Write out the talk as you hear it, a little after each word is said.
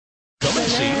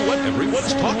see what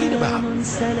everyone's talking about.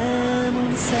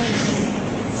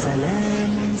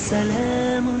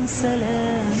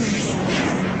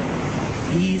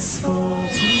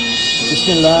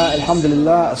 Bismillah,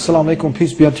 alhamdulillah, assalamu alaikum,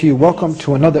 peace be unto you. Welcome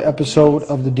to another episode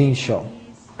of the Deen Show.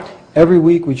 Every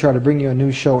week we try to bring you a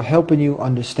new show helping you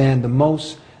understand the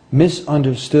most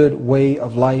misunderstood way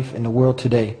of life in the world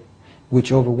today,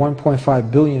 which over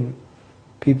 1.5 billion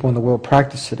people in the world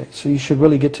practice today. So you should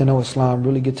really get to know Islam,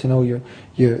 really get to know your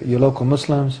local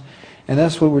Muslims, and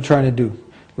that's what we're trying to do.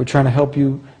 We're trying to help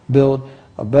you build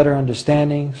a better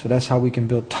understanding, so that's how we can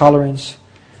build tolerance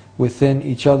within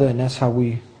each other, and that's how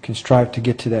we can strive to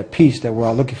get to that peace that we're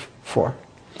all looking for.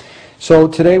 So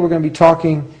today we're going to be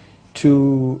talking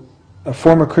to a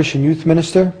former Christian youth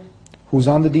minister who's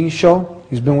on the Deen Show.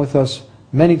 He's been with us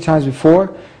many times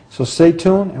before, so stay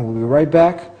tuned and we'll be right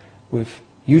back with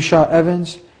Yusha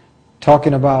Evans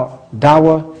talking about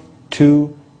Dawah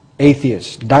to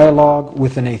Atheists, dialogue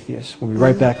with an atheist. We'll be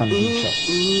right back on the Deen Show.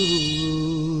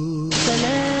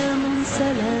 Salam,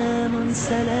 salam,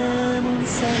 salam,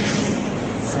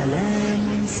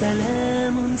 salam,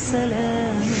 salam,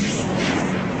 salam,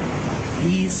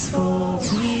 peaceful,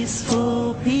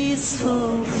 peaceful,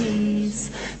 peaceful, peace,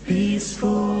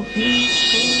 peaceful,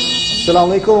 peaceful.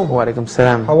 Assalamu alaikum. Wa alaikum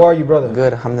salam. How are you, brother?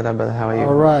 Good, alhamdulillah, brother. How are you?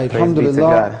 All right, praise alhamdulillah. Be to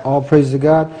God. All praise to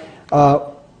God.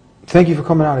 Thank you for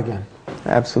coming out again.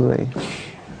 Absolutely.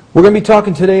 We're going to be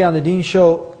talking today on the Deen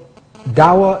Show,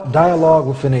 Dawah, dialogue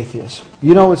with an atheist.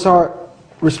 You know, it's our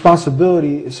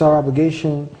responsibility, it's our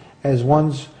obligation as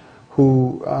ones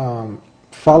who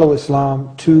follow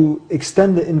Islam to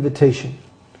extend the invitation.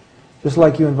 Just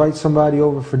like you invite somebody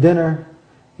over for dinner,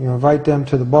 you invite them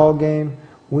to the ball game,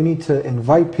 we need to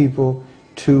invite people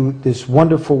to this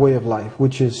wonderful way of life,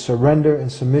 which is surrender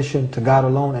and submission to God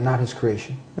alone and not His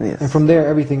creation. Yes. And from there,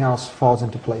 everything else falls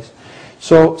into place.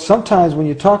 So sometimes when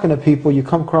you're talking to people, you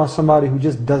come across somebody who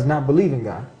just does not believe in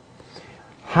God.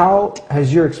 How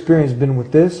has your experience been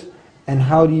with this, and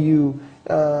how do you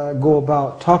go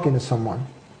about talking to someone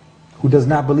who does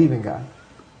not believe in God?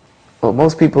 Well,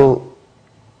 most people,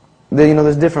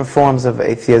 there's different forms of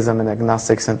atheism and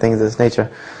agnostics and things of this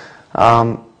nature.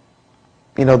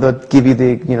 They'll give you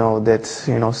that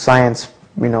science,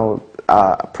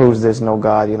 proves there's no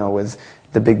God, with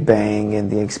the Big Bang and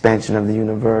the expansion of the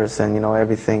universe and,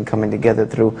 everything coming together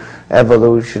through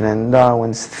evolution and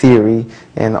Darwin's theory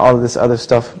and all of this other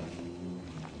stuff.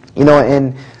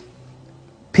 And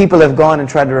people have gone and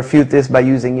tried to refute this by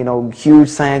using, huge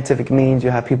scientific means.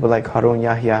 You have people like Harun,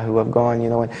 Yahya, who have gone,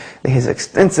 and his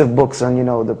extensive books on,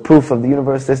 the proof of the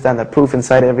universe, this, that, and the proof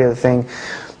inside every other thing.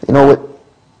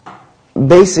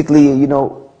 Basically,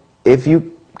 if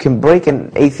you can break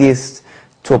an atheist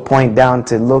to a point down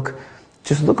to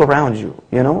just look around you,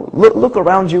 look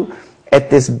around you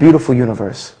at this beautiful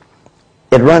universe.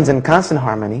 It runs in constant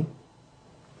harmony.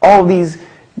 All these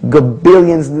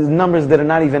gabillions, the numbers that are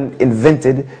not even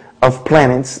invented of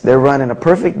planets, they run in a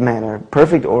perfect manner,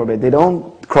 perfect orbit. They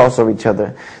don't cross over each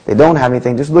other. They don't have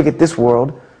anything. Just look at this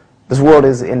world. This world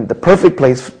is in the perfect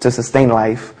place to sustain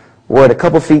life. We're at a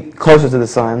couple feet closer to the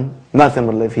sun, nothing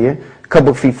would live here. A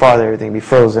couple feet farther, everything would be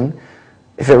frozen.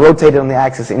 If it rotated on the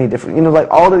axis any different, like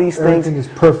all of these things. Everything is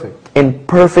perfect. And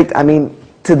perfect,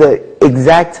 to the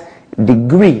exact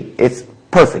degree, it's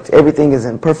perfect. Everything is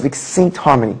in perfect synced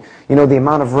harmony. The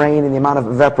amount of rain and the amount of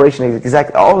evaporation is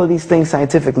exact. All of these things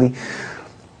scientifically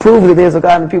prove that there's a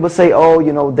God. And people say,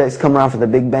 that's come around from the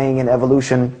Big Bang and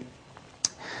evolution,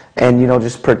 and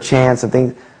just per chance and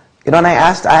things. And I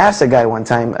asked a guy one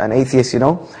time, an atheist,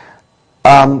 and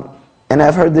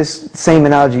I've heard this same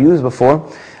analogy used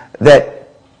before, that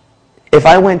if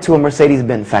I went to a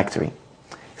Mercedes-Benz factory,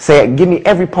 say, give me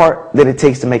every part that it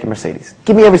takes to make a Mercedes.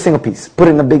 Give me every single piece. Put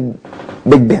it in a big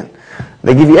bin.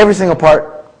 They give you every single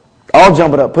part, all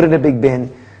jump it up, put it in a big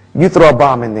bin. You throw a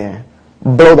bomb in there,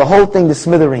 blow the whole thing to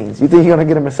smithereens. You think you're going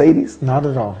to get a Mercedes? Not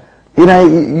at all.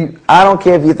 I don't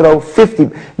care if you throw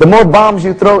 50. The more bombs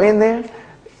you throw in there,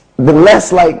 the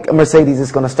less like a Mercedes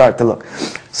is going to start to look.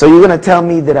 So you're going to tell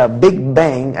me that a big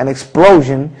bang, an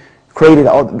explosion, created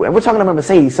we're talking about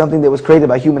Mercedes, something that was created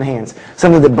by human hands,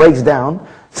 something that breaks down,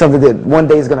 something that one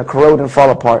day is going to corrode and fall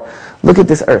apart. Look at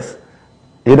this earth.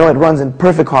 It runs in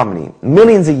perfect harmony.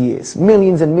 Millions of years,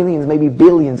 millions and millions, maybe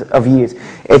billions of years,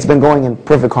 it's been going in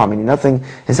perfect harmony. Nothing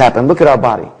has happened. Look at our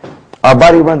body. Our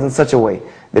body runs in such a way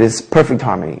that it's perfect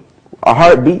harmony. Our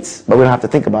heart beats, but we don't have to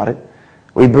think about it.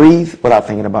 We breathe without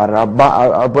thinking about it.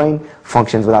 Our brain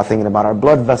functions without thinking about it. Our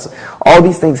blood vessels. All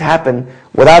these things happen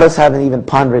without us having even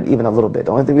pondered even a little bit.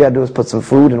 The only thing we got to do is put some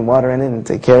food and water in it and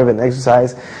take care of it and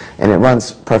exercise, and it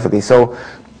runs perfectly. So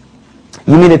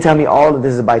You mean to tell me all of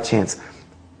this is by chance?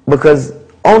 Because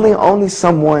only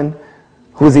someone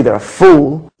who's either a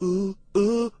fool.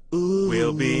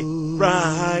 We'll be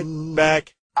right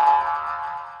back.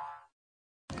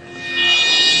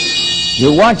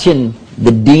 You're watching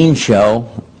the Deen Show,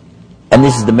 and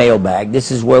this is the mailbag. This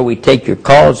is where we take your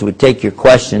calls, we take your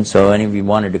questions, so any of you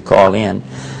wanted to call in.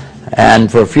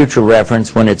 And for future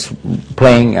reference, when it's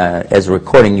playing as a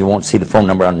recording, you won't see the phone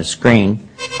number on the screen.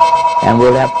 And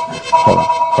we'll have...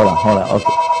 Hold on. Okay.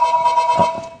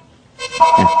 Oh.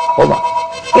 Yeah, hold on.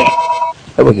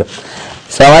 There we go.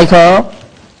 Assalamualaikum.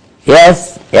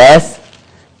 Yes.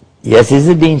 This is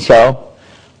the Deen Show.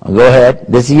 Go ahead.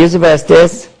 This is Yusuf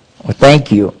Estes. Well,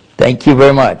 thank you. Thank you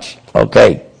very much.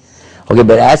 Okay,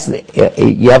 but ask,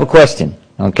 you have a question,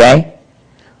 okay?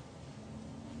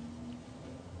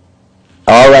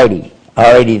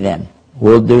 Alrighty then.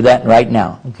 We'll do that right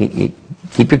now. Keep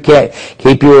your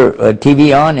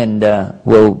TV on, and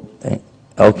we'll.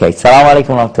 Okay. Assalamu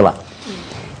alaikum wa rahmatullah.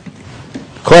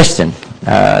 Question.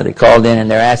 They called in and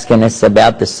they're asking us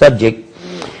about the subject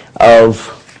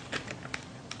of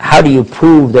how do you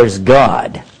prove there's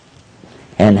God,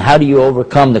 and how do you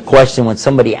overcome the question when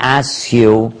somebody asks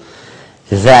you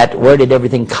that where did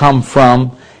everything come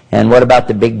from? And what about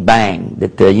the Big Bang?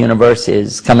 That the universe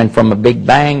is coming from a Big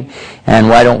Bang, and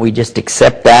why don't we just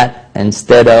accept that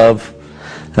instead of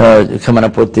coming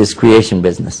up with this creation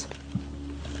business?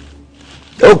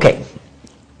 Okay.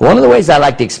 One of the ways I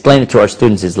like to explain it to our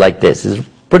students is like this. It's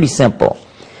pretty simple.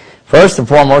 First and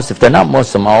foremost, if they're not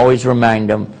Muslim, I always remind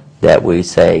them that we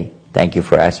say, thank you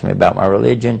for asking me about my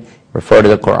religion, refer to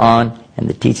the Quran and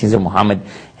the teachings of Muhammad,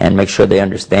 and make sure they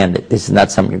understand that this is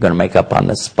not something you're going to make up on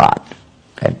the spot.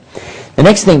 Okay. The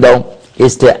next thing, though,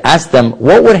 is to ask them,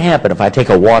 what would happen if I take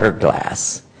a water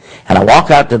glass and I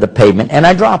walk out to the pavement and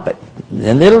I drop it?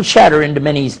 And it'll shatter into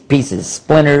many pieces,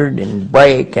 splintered and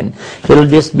break, and it'll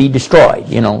just be destroyed,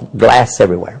 glass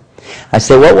everywhere. I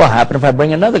say, what will happen if I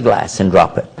bring another glass and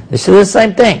drop it? They said, the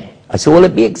same thing. I said, will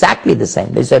it be exactly the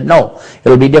same? They said, no,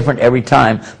 it'll be different every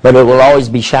time, but it will always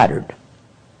be shattered.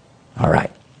 All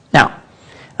right. Now,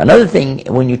 another thing,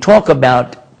 when you talk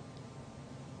about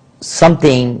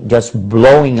something just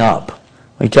blowing up,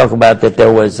 we talk about that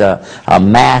there was a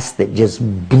mass that just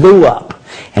blew up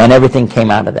and everything came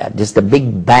out of that. Just a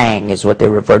big bang is what they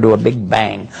refer to, a big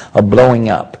bang, a blowing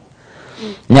up.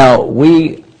 Now,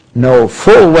 we know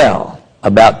full well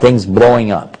about things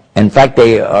blowing up. In fact,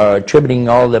 they are attributing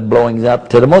all the blowings up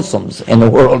to the Muslims in the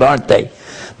world, aren't they?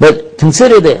 But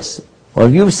consider this. Well,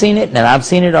 you've seen it, and I've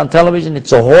seen it on television.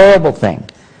 It's a horrible thing.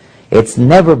 It's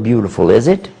never beautiful, is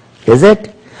it? Is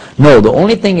it? No, the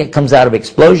only thing that comes out of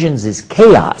explosions is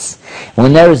chaos.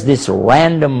 When there's this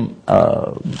random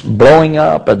blowing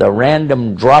up or the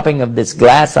random dropping of this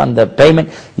glass on the pavement,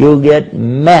 you'll get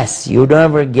mess. You don't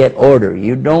ever get order.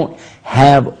 You don't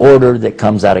have order that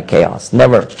comes out of chaos.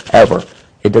 Never, ever.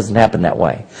 It doesn't happen that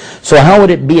way. So how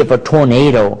would it be if a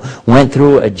tornado went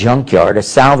through a junkyard, a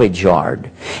salvage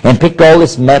yard, and picked all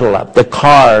this metal up, the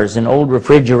cars and old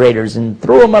refrigerators, and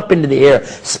threw them up into the air,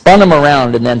 spun them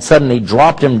around, and then suddenly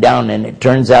dropped them down, and it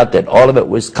turns out that all of it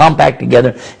was compact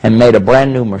together and made a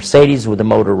brand new Mercedes with the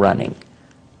motor running.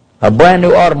 A brand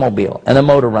new automobile and the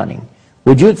motor running.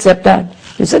 Would you accept that?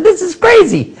 You said, this is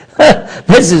crazy.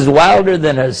 This is wilder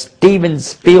than a Steven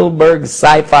Spielberg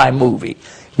sci-fi movie.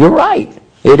 You're right.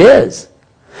 It is.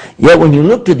 Yet when you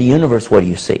look to the universe, what do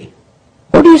you see?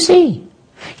 What do you see?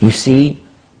 You see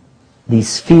these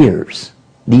spheres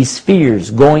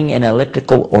going in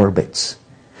elliptical orbits.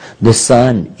 The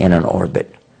sun in an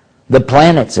orbit. The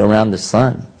planets around the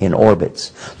sun in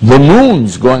orbits. The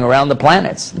moons going around the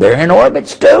planets. They're in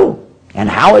orbits too. And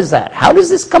how is that? How does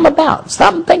this come about?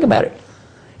 Stop and think about it.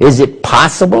 Is it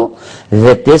possible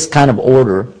that this kind of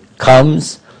order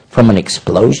comes from an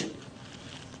explosion?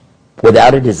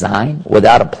 Without a design,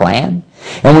 without a plan?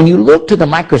 And when you look to the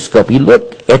microscope, you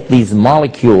look at these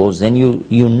molecules, and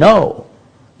you know,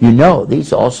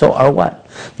 these also are what?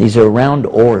 These are round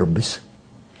orbs.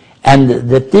 And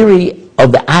the theory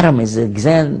of the atom is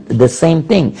the same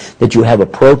thing, that you have a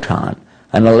proton,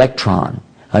 an electron,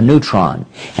 a neutron,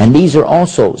 and these are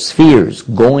also spheres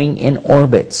going in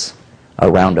orbits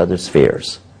around other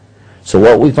spheres. So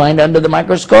what we find under the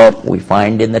microscope, we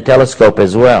find in the telescope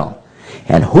as well.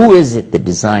 And who is it that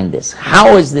designed this?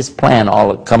 How is this plan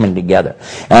all coming together?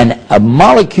 And a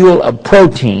molecule of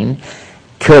protein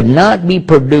could not be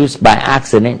produced by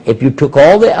accident if you took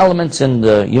all the elements in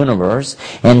the universe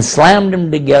and slammed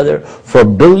them together for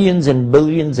billions and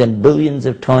billions and billions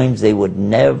of times. They would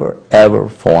never ever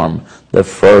form the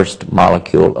first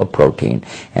molecule of protein.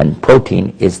 And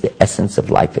protein is the essence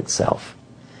of life itself.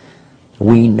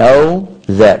 We know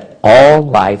that all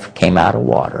life came out of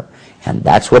water. And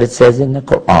that's what it says in the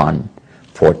Quran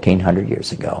 1400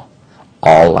 years ago.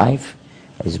 All life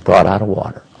is brought out of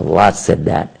water. Allah said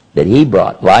that He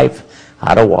brought life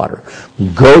out of water.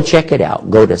 Go check it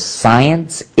out. Go to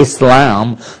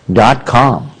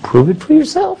scienceislam.com. Prove it for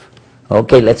yourself.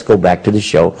 Okay, let's go back to the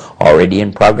show. Already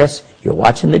in progress. You're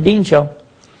watching the Deen Show.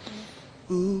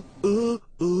 Ooh, ooh,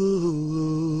 ooh.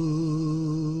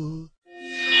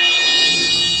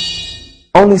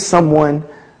 Only someone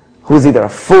who's either a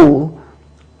fool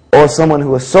or someone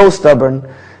who is so stubborn,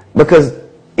 because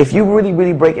if you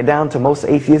really break it down to most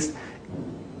atheists,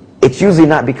 it's usually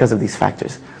not because of these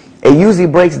factors. It usually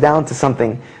breaks down to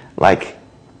something like,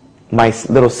 my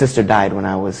little sister died when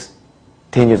I was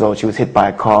 10 years old. She was hit by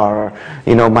a car.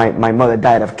 Or, my mother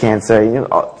died of cancer.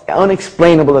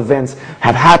 Unexplainable events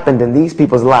have happened in these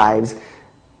people's lives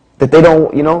that they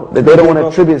don't want to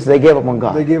attribute, so they gave up on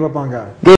God. They gave up on God.